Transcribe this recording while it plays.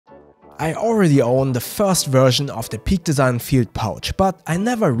I already own the first version of the PeakDesign Field Pouch, but I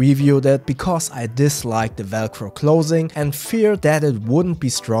never reviewed it because I disliked the Velcro closing and feared that it wouldn't be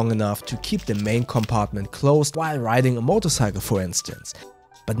strong enough to keep the main compartment closed while riding a motorcycle, for instance.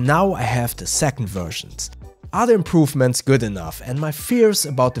 But now I have the second versions. Are the improvements good enough and my fears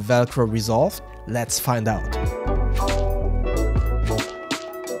about the Velcro resolved? Let's find out.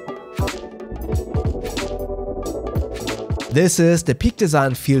 This is the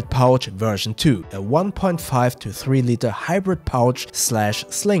PeakDesign Field Pouch version 2, a 1.5 to 3 liter hybrid pouch /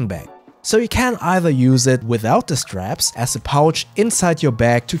 slingbag. So you can either use it without the straps as a pouch inside your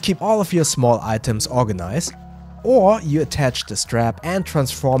bag to keep all of your small items organized, or you attach the strap and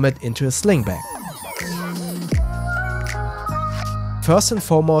transform it into a slingbag. First and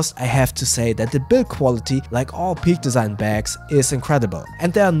foremost, I have to say that the build quality, like all PeakDesign bags, is incredible,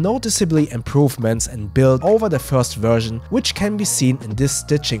 and there are noticeably improvements in build over the first version, which can be seen in this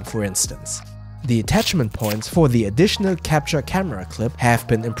stitching, for instance. The attachment points for the additional capture camera clip have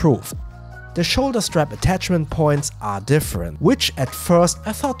been improved. The shoulder strap attachment points are different, which at first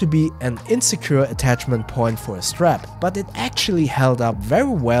I thought to be an insecure attachment point for a strap, but it actually held up very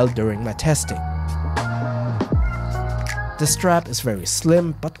well during my testing. The strap is very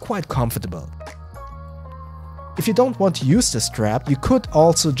slim but quite comfortable. If you don't want to use the strap, you could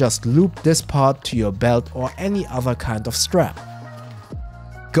also just loop this part to your belt or any other kind of strap.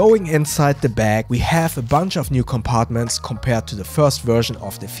 Going inside the bag, we have a bunch of new compartments compared to the first version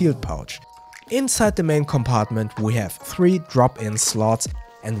of the Field Pouch. Inside the main compartment we have 3 drop-in slots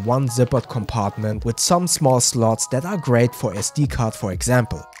and 1 zippered compartment with some small slots that are great for SD card, for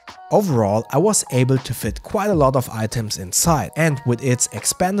example. Overall, I was able to fit quite a lot of items inside, and with its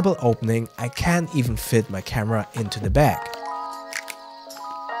expandable opening, I can even fit my camera into the bag.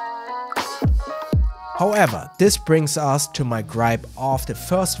 However, this brings us to my gripe of the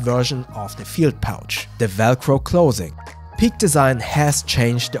first version of the Field Pouch, the Velcro closing. PeakDesign has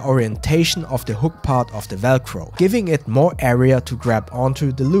changed the orientation of the hook part of the Velcro, giving it more area to grab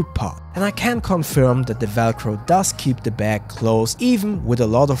onto the loop part. And I can confirm that the Velcro does keep the bag closed even with a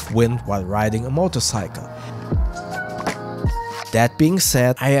lot of wind while riding a motorcycle. That being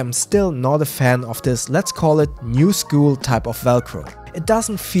said, I am still not a fan of this, let's call it new school type of Velcro. It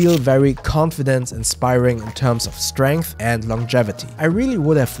doesn't feel very confidence inspiring in terms of strength and longevity. I really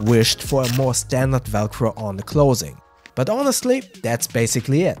would have wished for a more standard Velcro on the closing. But honestly, that's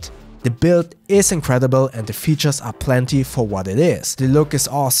basically it. The build is incredible and the features are plenty for what it is. The look is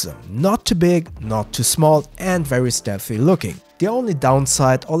awesome, not too big, not too small, and very stealthy looking. The only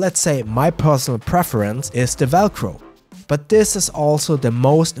downside, or let's say my personal preference, is the Velcro. But this is also the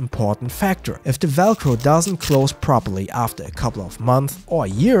most important factor. If the Velcro doesn't close properly after a couple of months or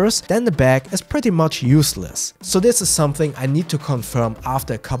years, then the bag is pretty much useless. So this is something I need to confirm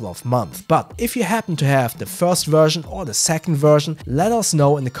after a couple of months. But if you happen to have the first version or the second version, let us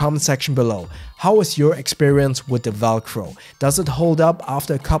know in the comment section below. How is your experience with the Velcro? Does it hold up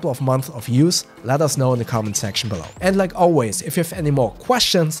after a couple of months of use? Let us know in the comment section below. And like always, if you have any more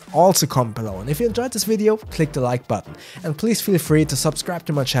questions, also comment below. And if you enjoyed this video, click the like button. And please feel free to subscribe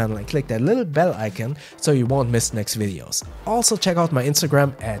to my channel and click that little bell icon so you won't miss next videos. Also check out my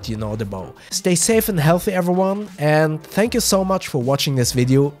Instagram at YouKnowTheBow. Stay safe and healthy everyone, and thank you so much for watching this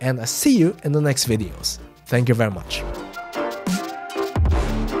video, and I see you in the next videos. Thank you very much.